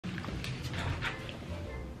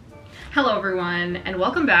Hello everyone, and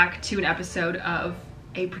welcome back to an episode of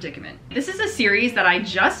A Predicament. This is a series that I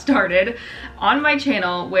just started on my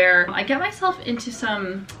channel where I get myself into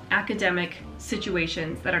some academic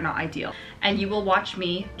situations that are not ideal, and you will watch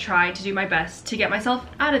me try to do my best to get myself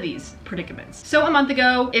out of these predicaments. So a month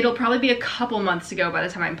ago, it'll probably be a couple months ago by the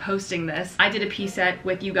time I'm posting this, I did a P-set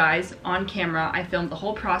with you guys on camera. I filmed the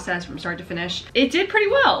whole process from start to finish. It did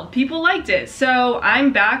pretty well. People liked it. So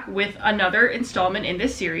I'm back with another installment in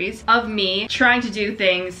this series of me trying to do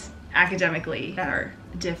things academically that are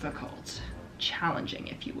difficult. Challenging,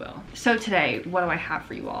 if you will. So today, what do I have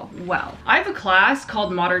for you all? Well, I have a class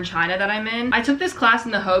called Modern China that I'm in. I took this class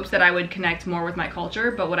in the hopes that I would connect more with my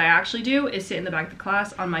culture, but what I actually do is sit in the back of the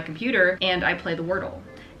class on my computer and I play the Wordle,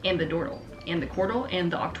 and the Dordle, and the Quordle,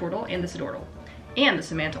 and the Octordle, and the Sidordle, and the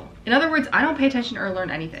Semantle. In other words, I don't pay attention or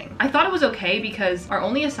learn anything. I thought it was okay because our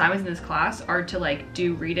only assignments in this class are to like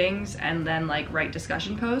do readings and then like write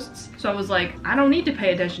discussion posts. So I was like, I don't need to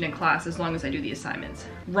pay attention in class as long as I do the assignments.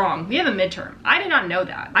 Wrong, we have a midterm. I did not know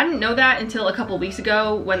that. I didn't know that until a couple weeks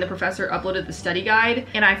ago when the professor uploaded the study guide,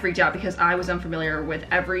 and I freaked out because I was unfamiliar with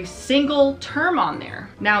every single term on there.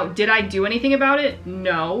 Now, did I do anything about it?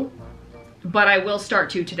 No, but I will start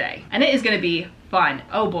to today, and it is gonna be fun.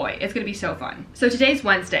 Oh boy, it's gonna be so fun. So today's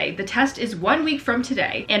Wednesday. The test is 1 week from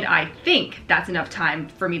today, and I think that's enough time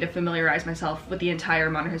for me to familiarize myself with the entire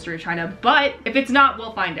modern history of China, but if it's not,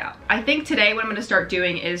 we'll find out. I think today what I'm gonna start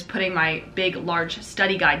doing is putting my big, large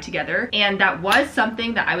study guide together, and that was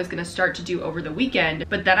something that I was gonna start to do over the weekend,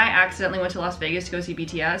 but then I accidentally went to Las Vegas to go see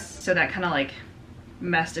BTS, so that kind of like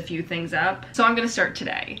messed a few things up. So I'm gonna start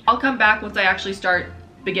today. I'll come back once I actually start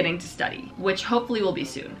beginning to study, which hopefully will be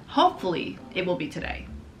soon. Hopefully it will be today.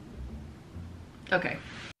 Okay.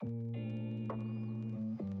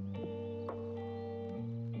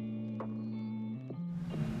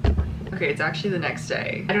 Okay, it's actually the next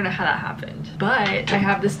day. I don't know how that happened, but I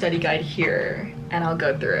have the study guide here and I'll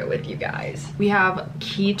go through it with you guys. We have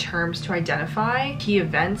key terms to identify, key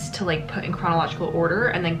events to like put in chronological order,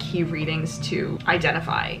 and then key readings to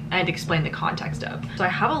identify and explain the context of. So I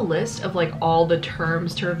have a list of like all the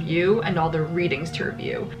terms to review and all the readings to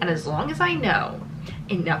review. And as long as I know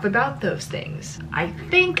enough about those things, I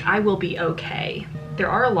think I will be okay. There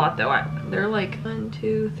are a lot though. They're like 1,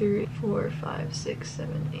 2, 3, 4, 5, 6,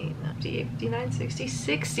 7, 8, 9, 59, 60,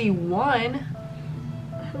 61.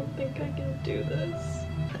 I don't think I can do this.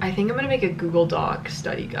 I think I'm gonna make a Google Doc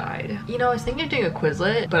study guide. You know, I was thinking of doing a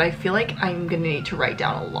Quizlet, but I feel like I'm gonna need to write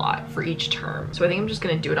down a lot for each term. So I think I'm just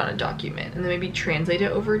gonna do it on a document and then maybe translate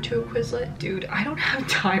it over to a Quizlet. Dude, I don't have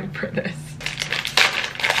time for this.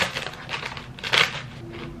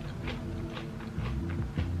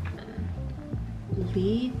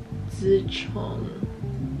 Li Zicheng.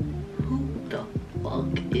 Who the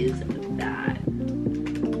fuck is that?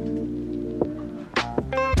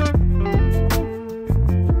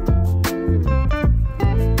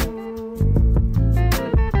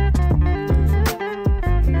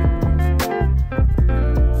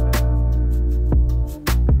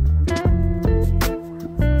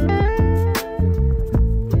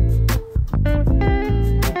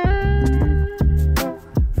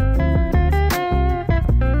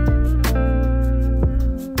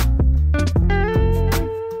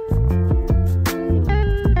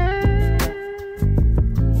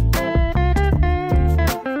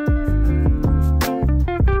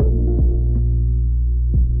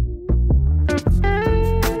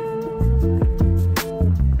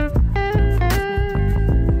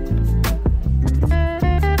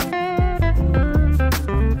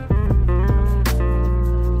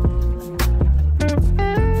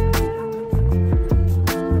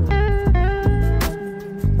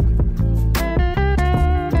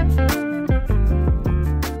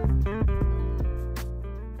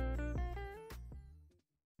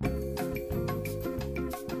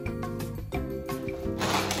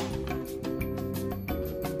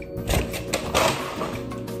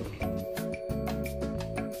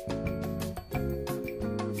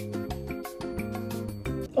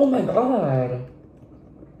 Oh my god!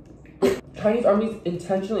 Chinese armies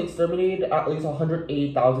intentionally exterminated at least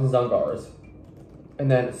 180,000 Zungars. And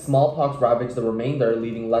then smallpox ravaged the remainder,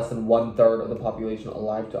 leaving less than 1/3 of the population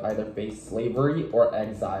alive to either face slavery or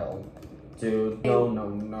exile. Dude,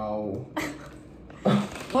 no.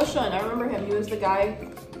 Hushan, I remember him. He was the guy,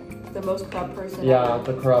 the most corrupt person. Yeah,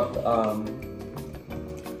 the corrupt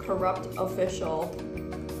official.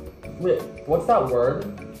 Wait, what's that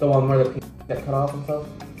word? The one where the people get cut off and stuff?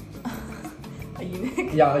 A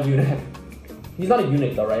eunuch? Yeah, a eunuch. He's not a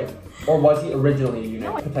eunuch though, right? Or was he originally a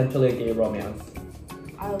eunuch? No, Potentially a gay romance.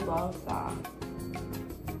 I love that.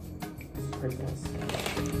 Christmas.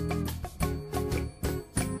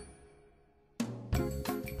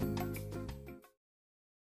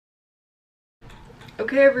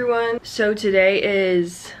 Okay everyone, so today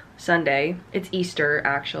is Sunday. It's Easter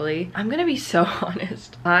actually. I'm gonna be so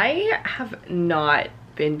honest. I have not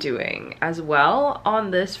been doing as well on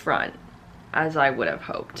this front as I would have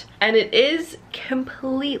hoped. And it is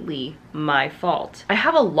completely my fault. I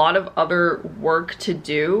have a lot of other work to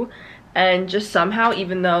do, and just somehow,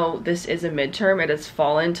 even though this is a midterm, it has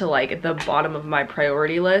fallen to like the bottom of my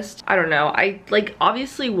priority list. I don't know. I like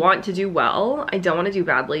obviously want to do well. I don't want to do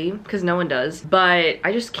badly because no one does, but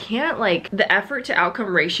I just can't. Like the effort to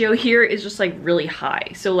outcome ratio here is just like really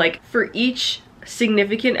high. So like for each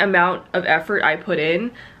significant amount of effort I put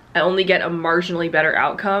in, I only get a marginally better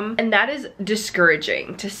outcome, and that is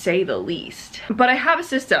discouraging to say the least. But I have a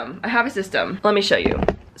system. I have a system. Let me show you.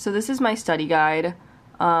 So this is my study guide.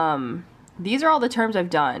 These are all the terms I've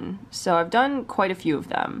done. So I've done quite a few of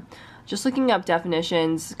them. Just looking up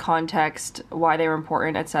definitions, context, why they were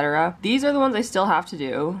important, etc. These are the ones I still have to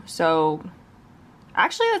do. So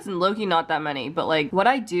actually that's low-key not that many, but like what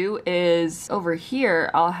I do is over here,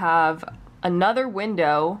 I'll have another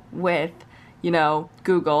window with, you know,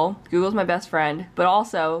 Google. Google's my best friend, but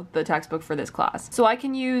also the textbook for this class. So I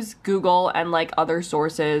can use Google and like other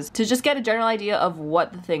sources to just get a general idea of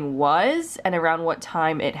what the thing was and around what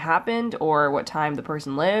time it happened or what time the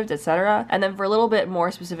person lived, etc. And then for a little bit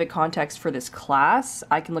more specific context for this class,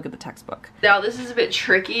 I can look at the textbook. Now this is a bit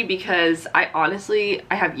tricky because I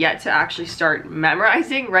have yet to actually start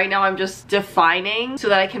memorizing. Right now I'm just defining so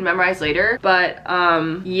that I can memorize later. But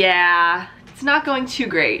yeah, it's not going too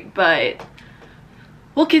great, but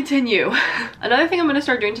we'll continue. Another thing I'm gonna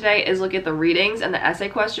start doing today is look at the readings and the essay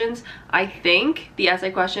questions. I think the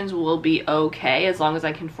essay questions will be okay as long as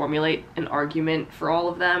I can formulate an argument for all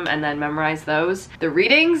of them and then memorize those. The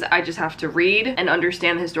readings, I just have to read and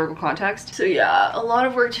understand the historical context. So yeah, a lot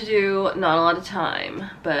of work to do, not a lot of time,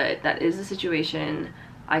 but that is the situation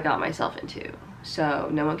I got myself into. So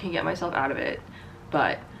no one can get myself out of it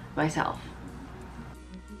but myself.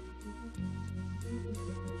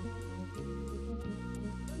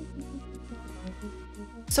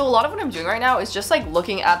 So a lot of what I'm doing right now is just like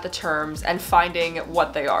looking at the terms and finding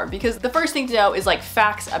what they are, because the first thing to know is like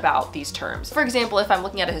facts about these terms. For example, if I'm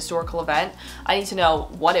looking at a historical event, I need to know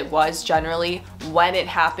what it was generally, when it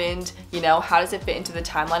happened, you know, how does it fit into the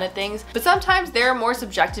timeline of things. But sometimes there are more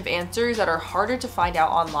subjective answers that are harder to find out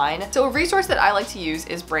online. So a resource that I like to use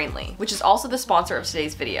is Brainly, which is also the sponsor of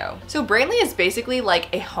today's video. So Brainly is basically like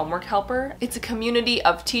a homework helper. It's a community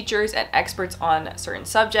of teachers and experts on certain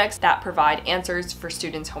subjects that provide answers for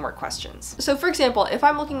students' homework questions. So for example, if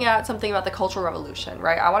I'm looking at something about the Cultural Revolution,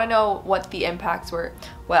 right? I want to know what the impacts were.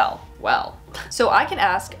 Well. So I can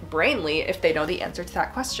ask Brainly if they know the answer to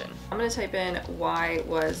that question. I'm gonna type in, why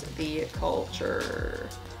was the Cultural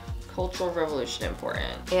Revolution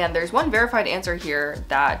important? And there's one verified answer here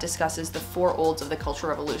that discusses the 4 olds of the Cultural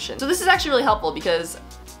Revolution. So this is actually really helpful because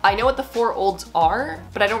I know what the 4 olds are,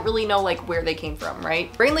 but I don't really know like where they came from,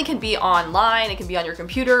 right? Brainly can be online, it can be on your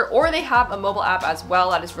computer, or they have a mobile app as well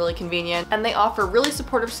that is really convenient, and they offer really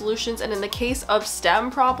supportive solutions, and in the case of STEM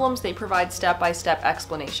problems, they provide step-by-step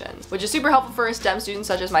explanations, which is super helpful for STEM students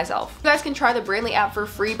such as myself. You guys can try the Brainly app for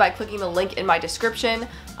free by clicking the link in my description.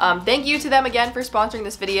 Thank you to them again for sponsoring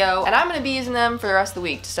this video, and I'm gonna be using them for the rest of the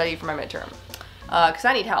week to study for my midterm, because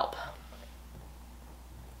I need help.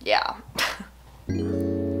 Yeah.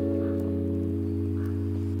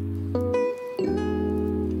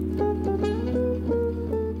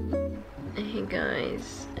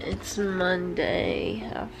 Guys, it's Monday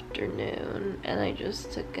afternoon and I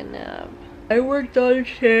just took a nap. I worked on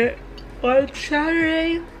shit on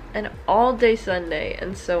Saturday and all day Sunday,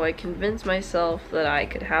 and so I convinced myself that I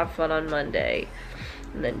could have fun on Monday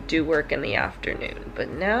and then do work in the afternoon. But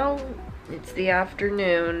now it's the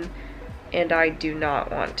afternoon and I do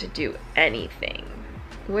not want to do anything.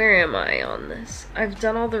 Where am I on this? I've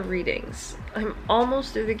done all the readings. I'm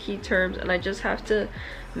almost through the key terms and I just have to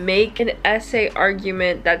make an essay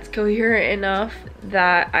argument that's coherent enough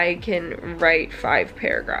that I can write 5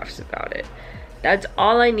 paragraphs about it. That's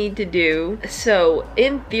all I need to do. So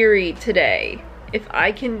in theory today, if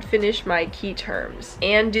I can finish my key terms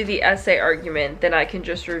and do the essay argument, then I can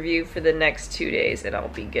just review for the next 2 days and I'll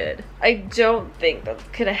be good. I don't think that's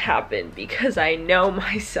gonna happen because I know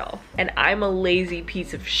myself and I'm a lazy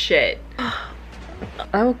piece of shit.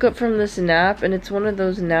 I woke up from this nap and it's one of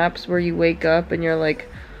those naps where you wake up and you're like,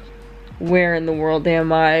 where in the world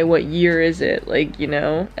am I? What year is it? Like, you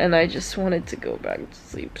know? And I just wanted to go back to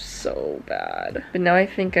sleep so bad. But now I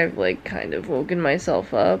think I've like kind of woken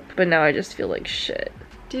myself up, but now I just feel like shit.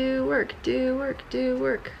 Do work, do work, do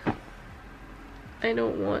work. I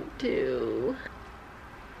don't want to.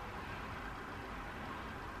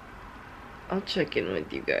 I'll check in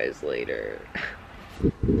with you guys later.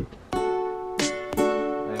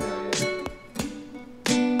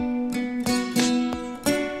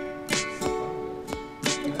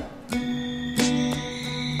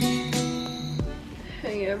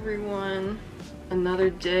 Hey everyone. Another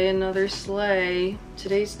day, another sleigh.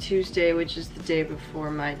 Today's Tuesday, which is the day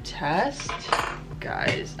before my test.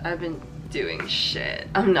 Guys, I've been doing shit,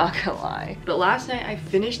 I'm not gonna lie. But last night I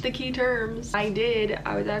finished the key terms. I did.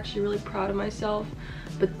 I was actually really proud of myself.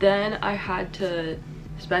 But then I had to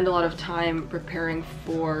spend a lot of time preparing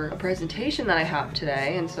for a presentation that I have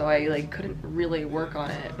today, and so I like couldn't really work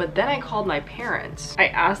on it. But then I called my parents. I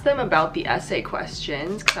asked them about the essay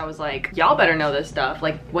questions because I was like, y'all better know this stuff.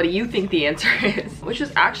 Like, what do you think the answer is? Which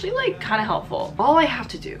was actually like kind of helpful. All I have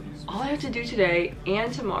to do today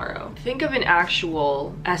and tomorrow, think of an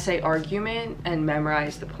actual essay argument and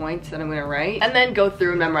memorize the points that I'm gonna write, and then go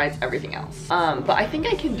through and memorize everything else. But I think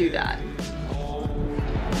I can do that.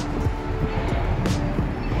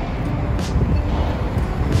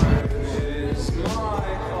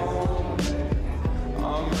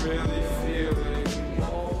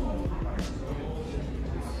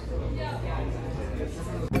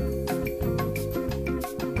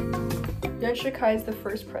 Yuan Shikai is the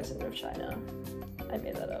first president of China. I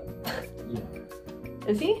made that up. Yeah.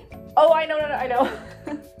 Is he? Oh, I know, I know.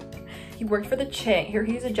 He worked for the Qing. Here,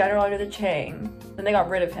 he's a general under the Qing. Then they got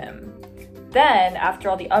rid of him. Then, after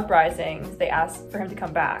all the uprisings, they asked for him to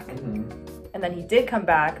come back. And then he did come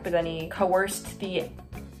back, but then he coerced the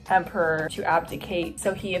emperor to abdicate,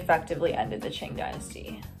 so he effectively ended the Qing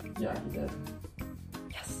dynasty. Yeah, he did.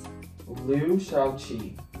 Yes. Liu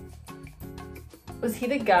Shaoqi. Was he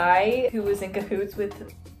the guy who was in cahoots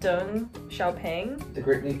with Deng Xiaoping? The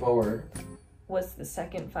Great Leap Forward. Was the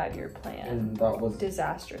second 5-year plan. And that was...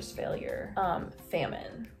 disastrous failure.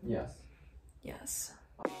 Famine. Yes. Yes.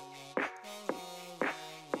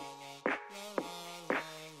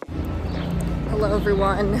 Hello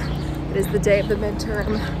everyone. It is the day of the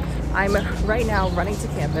midterm. I'm right now running to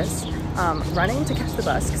campus, running to catch the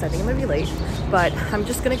bus because I think I'm gonna be late, but I'm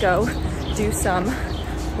just gonna go do some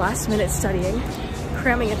last minute studying,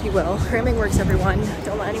 cramming if you will. Cramming works, everyone.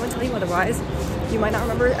 Don't let anyone tell you otherwise. You might not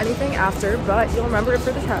remember anything after, but you'll remember it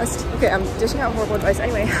for the test. Okay, I'm dishing out horrible advice.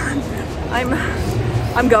 Anyway,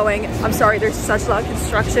 I'm going. I'm sorry, there's such loud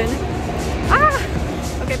construction.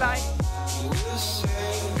 Ah! Okay, bye.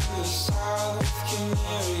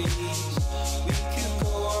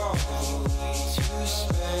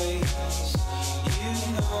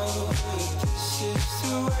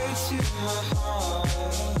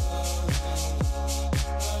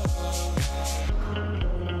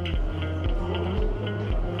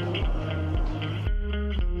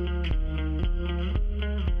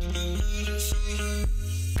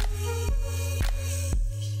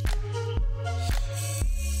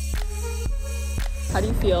 How do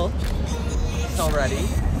you feel? So ready.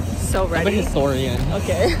 So ready? I'm a historian.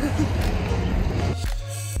 Okay.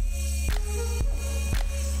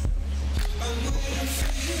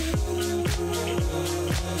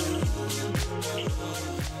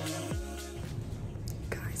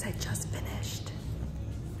 Guys, I just finished.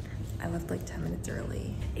 I left like 10 minutes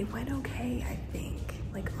early. It went okay, I think.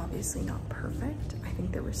 Like, obviously not perfect. I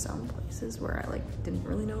think there were some places where I like didn't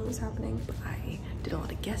really know what was happening, but I did a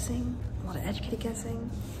lot of guessing, a lot of educated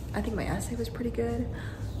guessing. I think my essay was pretty good.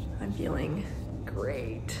 I'm feeling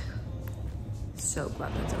great. So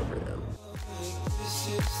glad that's over though. This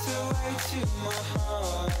is the way to my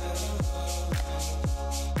heart.